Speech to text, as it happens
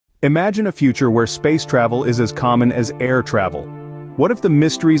Imagine a future where space travel is as common as air travel. What if the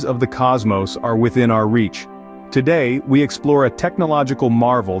mysteries of the cosmos are within our reach? Today, we explore a technological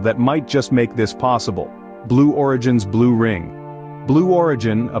marvel that might just make this possible: Blue Origin's Blue Ring. Blue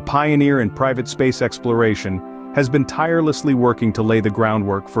Origin, a pioneer in private space exploration, has been tirelessly working to lay the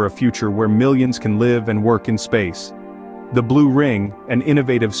groundwork for a future where millions can live and work in space. The Blue Ring, an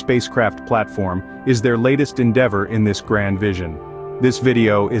innovative spacecraft platform, is their latest endeavor in this grand vision. This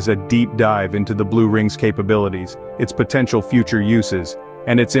video is a deep dive into the Blue Ring's capabilities, its potential future uses,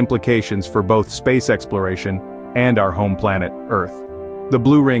 and its implications for both space exploration and our home planet, Earth. The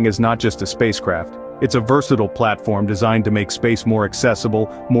Blue Ring is not just a spacecraft, it's a versatile platform designed to make space more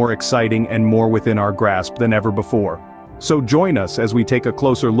accessible, more exciting, and more within our grasp than ever before. So join us as we take a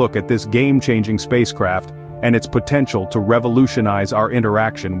closer look at this game-changing spacecraft and its potential to revolutionize our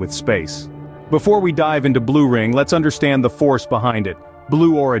interaction with space. Before we dive into Blue Ring, let's understand the force behind it: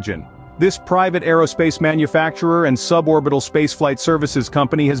 Blue Origin. This private aerospace manufacturer and suborbital spaceflight services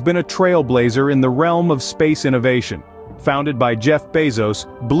company has been a trailblazer in the realm of space innovation. Founded by Jeff Bezos,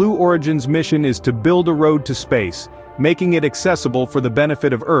 Blue Origin's mission is to build a road to space, making it accessible for the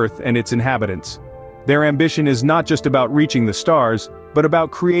benefit of Earth and its inhabitants. Their ambition is not just about reaching the stars, but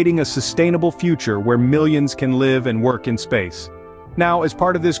about creating a sustainable future where millions can live and work in space. Now, as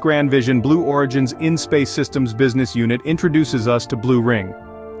part of this grand vision, Blue Origin's In-Space Systems business unit introduces us to Blue Ring,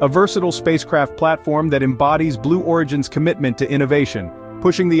 a versatile spacecraft platform that embodies Blue Origin's commitment to innovation,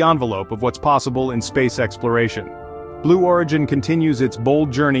 pushing the envelope of what's possible in space exploration. Blue Origin continues its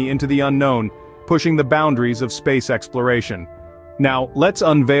bold journey into the unknown, pushing the boundaries of space exploration. Now, let's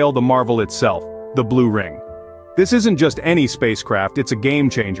unveil the marvel itself, the Blue Ring. This isn't just any spacecraft, it's a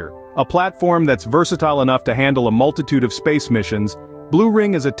game-changer. A platform that's versatile enough to handle a multitude of space missions. Blue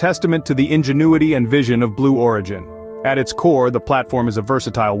Ring is a testament to the ingenuity and vision of Blue Origin. At its core, the platform is a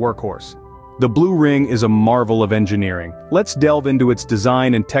versatile workhorse. The Blue Ring is a marvel of engineering. Let's delve into its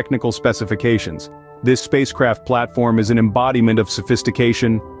design and technical specifications. This spacecraft platform is an embodiment of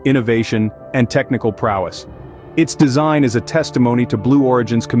sophistication, innovation, and technical prowess. Its design is a testimony to Blue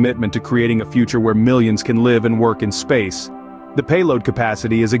Origin's commitment to creating a future where millions can live and work in space. The payload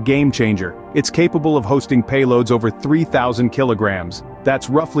capacity is a game-changer. It's capable of hosting payloads over 3,000 kilograms. That's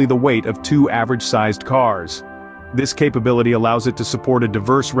roughly the weight of 2 average-sized cars. This capability allows it to support a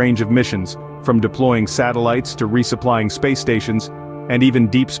diverse range of missions, from deploying satellites to resupplying space stations, and even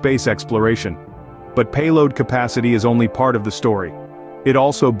deep space exploration. But payload capacity is only part of the story. It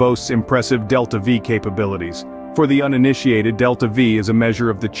also boasts impressive delta-V capabilities. For the uninitiated, delta-V is a measure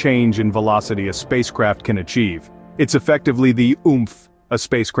of the change in velocity a spacecraft can achieve. It's effectively the oomph a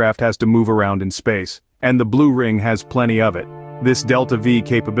spacecraft has to move around in space, and the Blue Ring has plenty of it. This delta-V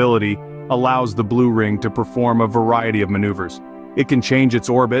capability allows the Blue Ring to perform a variety of maneuvers. It can change its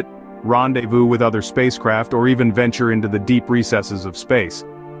orbit, rendezvous with other spacecraft, or even venture into the deep recesses of space.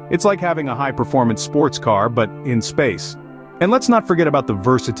 It's like having a high-performance sports car, but in space. And let's not forget about the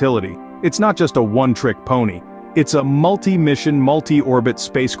versatility. It's not just a one-trick pony. It's a multi-mission, multi-orbit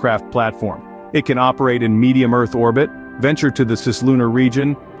spacecraft platform. It can operate in medium Earth orbit, venture to the cislunar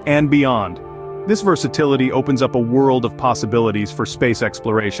region, and beyond. This versatility opens up a world of possibilities for space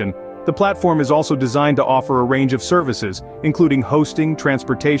exploration. The platform is also designed to offer a range of services, including hosting,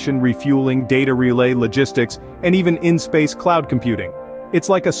 transportation, refueling, data relay, logistics, and even in-space cloud computing. It's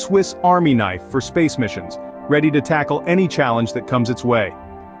like a Swiss Army knife for space missions, ready to tackle any challenge that comes its way.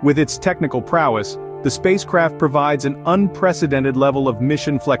 With its technical prowess, the spacecraft provides an unprecedented level of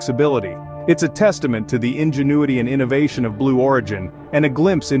mission flexibility. It's a testament to the ingenuity and innovation of Blue Origin, and a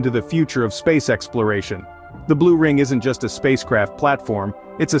glimpse into the future of space exploration. The Blue Ring isn't just a spacecraft platform,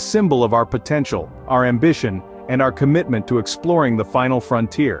 it's a symbol of our potential, our ambition, and our commitment to exploring the final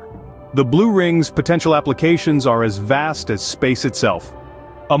frontier. The Blue Ring's potential applications are as vast as space itself.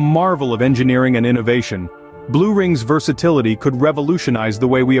 A marvel of engineering and innovation, Blue Ring's versatility could revolutionize the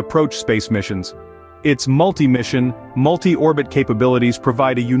way we approach space missions. Its multi-mission, multi-orbit capabilities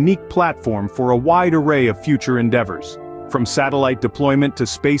provide a unique platform for a wide array of future endeavors. From satellite deployment to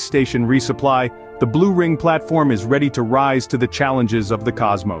space station resupply, the Blue Ring platform is ready to rise to the challenges of the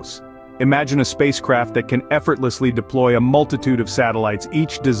cosmos. Imagine a spacecraft that can effortlessly deploy a multitude of satellites,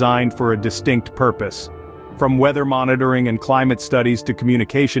 each designed for a distinct purpose. From weather monitoring and climate studies to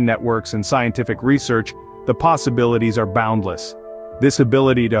communication networks and scientific research, the possibilities are boundless. This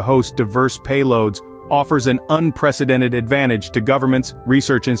ability to host diverse payloads offers an unprecedented advantage to governments,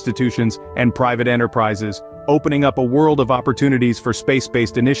 research institutions, and private enterprises, opening up a world of opportunities for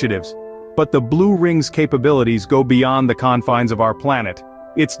space-based initiatives. But the Blue Ring's capabilities go beyond the confines of our planet.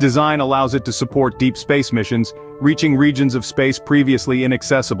 Its design allows it to support deep space missions, reaching regions of space previously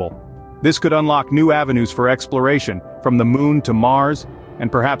inaccessible. This could unlock new avenues for exploration, from the moon to Mars,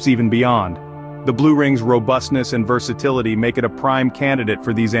 and perhaps even beyond. The Blue Ring's robustness and versatility make it a prime candidate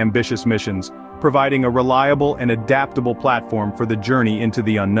for these ambitious missions, providing a reliable and adaptable platform for the journey into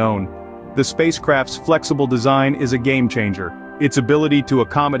the unknown. The spacecraft's flexible design is a game-changer. Its ability to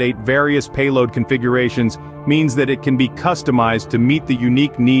accommodate various payload configurations means that it can be customized to meet the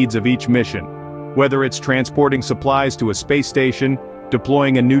unique needs of each mission. Whether it's transporting supplies to a space station,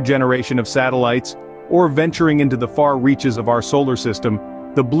 deploying a new generation of satellites, or venturing into the far reaches of our solar system,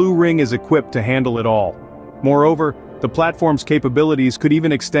 the Blue Ring is equipped to handle it all. Moreover, the platform's capabilities could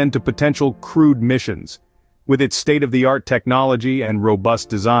even extend to potential crewed missions. With its state-of-the-art technology and robust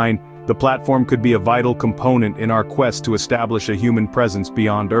design, the platform could be a vital component in our quest to establish a human presence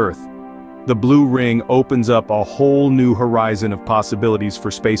beyond Earth. The Blue Ring opens up a whole new horizon of possibilities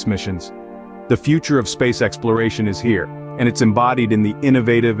for space missions. The future of space exploration is here, and it's embodied in the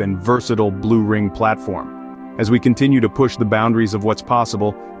innovative and versatile Blue Ring platform. As we continue to push the boundaries of what's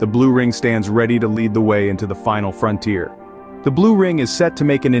possible, the Blue Ring stands ready to lead the way into the final frontier. The Blue Ring is set to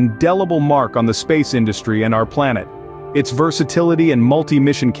make an indelible mark on the space industry and our planet. Its versatility and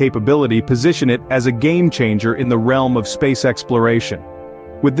multi-mission capability position it as a game-changer in the realm of space exploration.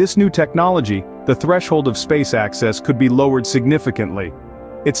 With this new technology, the threshold of space access could be lowered significantly.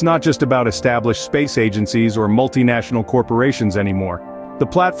 It's not just about established space agencies or multinational corporations anymore. The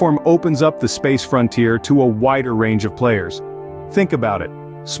platform opens up the space frontier to a wider range of players. Think about it.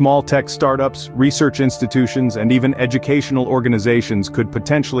 Small tech startups, research institutions, and even educational organizations could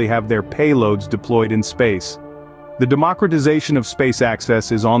potentially have their payloads deployed in space. The democratization of space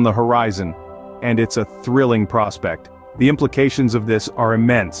access is on the horizon, and it's a thrilling prospect. The implications of this are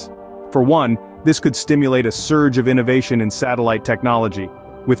immense. For one, this could stimulate a surge of innovation in satellite technology.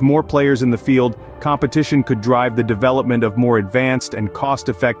 With more players in the field, competition could drive the development of more advanced and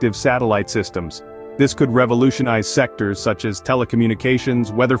cost-effective satellite systems. This could revolutionize sectors such as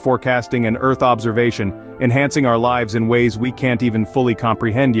telecommunications, weather forecasting, and Earth observation, enhancing our lives in ways we can't even fully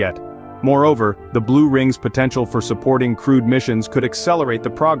comprehend yet. Moreover, the Blue Ring's potential for supporting crewed missions could accelerate the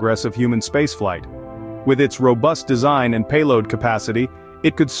progress of human spaceflight. With its robust design and payload capacity,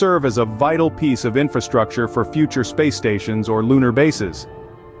 it could serve as a vital piece of infrastructure for future space stations or lunar bases.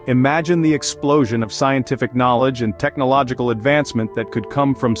 Imagine the explosion of scientific knowledge and technological advancement that could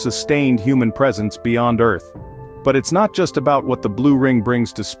come from sustained human presence beyond Earth. But it's not just about what the Blue Ring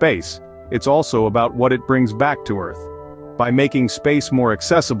brings to space, it's also about what it brings back to Earth. By making space more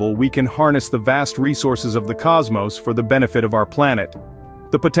accessible, we can harness the vast resources of the cosmos for the benefit of our planet.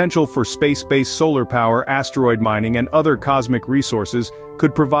 The potential for space-based solar power, asteroid mining, and other cosmic resources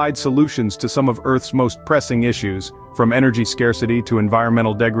could provide solutions to some of Earth's most pressing issues, from energy scarcity to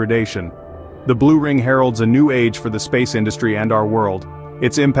environmental degradation. The Blue Ring heralds a new age for the space industry and our world.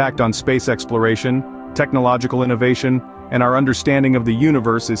 Its impact on space exploration, technological innovation, and our understanding of the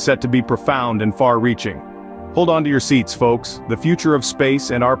universe is set to be profound and far-reaching. Hold on to your seats, folks. The future of space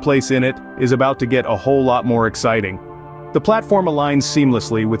and our place in it is about to get a whole lot more exciting. The platform aligns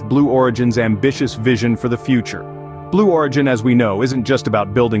seamlessly with Blue Origin's ambitious vision for the future. Blue Origin, as we know, isn't just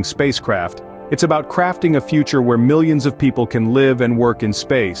about building spacecraft. It's about crafting a future where millions of people can live and work in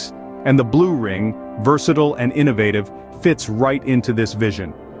space. And the Blue Ring, versatile and innovative, fits right into this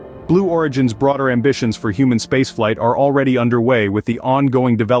vision. Blue Origin's broader ambitions for human spaceflight are already underway with the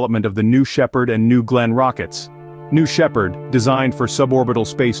ongoing development of the New Shepard and New Glenn rockets. New Shepard, designed for suborbital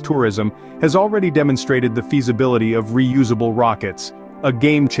space tourism, has already demonstrated the feasibility of reusable rockets, a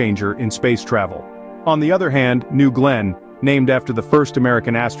game-changer in space travel. On the other hand, New Glenn, named after the first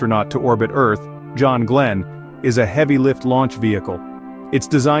American astronaut to orbit Earth, John Glenn, is a heavy-lift launch vehicle. It's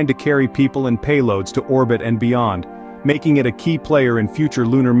designed to carry people and payloads to orbit and beyond, making it a key player in future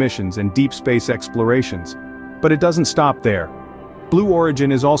lunar missions and deep space explorations. But it doesn't stop there. Blue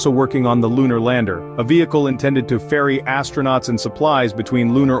Origin is also working on the Lunar Lander, a vehicle intended to ferry astronauts and supplies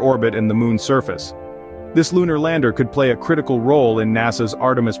between lunar orbit and the moon's surface. This lunar lander could play a critical role in NASA's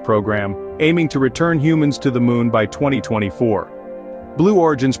Artemis program, aiming to return humans to the moon by 2024. Blue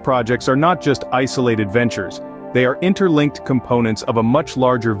Origin's projects are not just isolated ventures, they are interlinked components of a much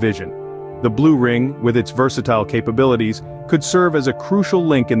larger vision. The Blue Ring, with its versatile capabilities, could serve as a crucial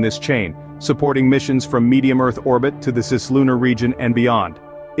link in this chain, supporting missions from medium Earth orbit to the cislunar region and beyond.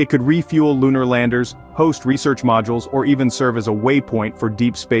 It could refuel lunar landers, host research modules, or even serve as a waypoint for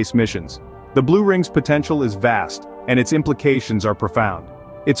deep space missions. The Blue Ring's potential is vast, and its implications are profound.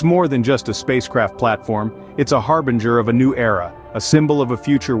 It's more than just a spacecraft platform, it's a harbinger of a new era, a symbol of a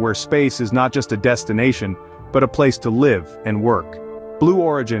future where space is not just a destination, but a place to live and work. Blue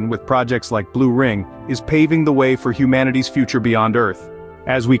Origin, with projects like Blue Ring, is paving the way for humanity's future beyond Earth.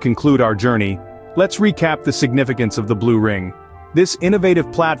 As we conclude our journey, let's recap the significance of the Blue Ring. This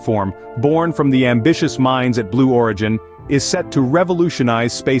innovative platform, born from the ambitious minds at Blue Origin, is set to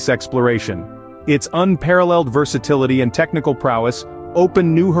revolutionize space exploration. Its unparalleled versatility and technical prowess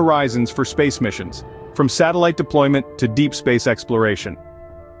open new horizons for space missions, from satellite deployment to deep space exploration.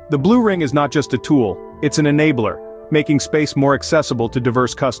 The Blue Ring is not just a tool, it's an enabler, making space more accessible to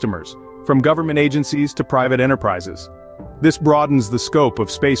diverse customers, from government agencies to private enterprises. This broadens the scope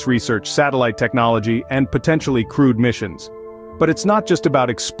of space research, satellite technology, and potentially crewed missions. But it's not just about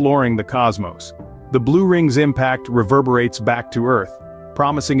exploring the cosmos. The Blue Ring's impact reverberates back to Earth,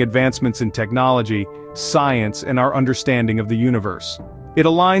 promising advancements in technology, science, and our understanding of the universe. It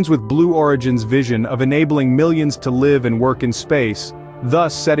aligns with Blue Origin's vision of enabling millions to live and work in space,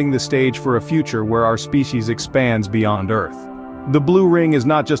 thus setting the stage for a future where our species expands beyond Earth. The Blue Ring is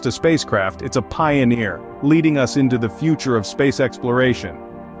not just a spacecraft, it's a pioneer, leading us into the future of space exploration.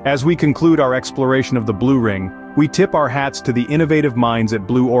 As we conclude our exploration of the Blue Ring, we tip our hats to the innovative minds at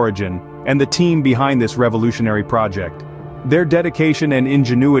Blue Origin and the team behind this revolutionary project. Their dedication and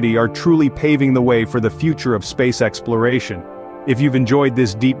ingenuity are truly paving the way for the future of space exploration. If you've enjoyed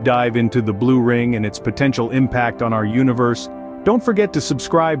this deep dive into the Blue Ring and its potential impact on our universe, don't forget to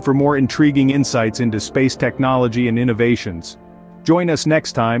subscribe for more intriguing insights into space technology and innovations. Join us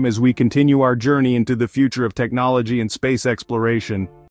next time as we continue our journey into the future of technology and space exploration.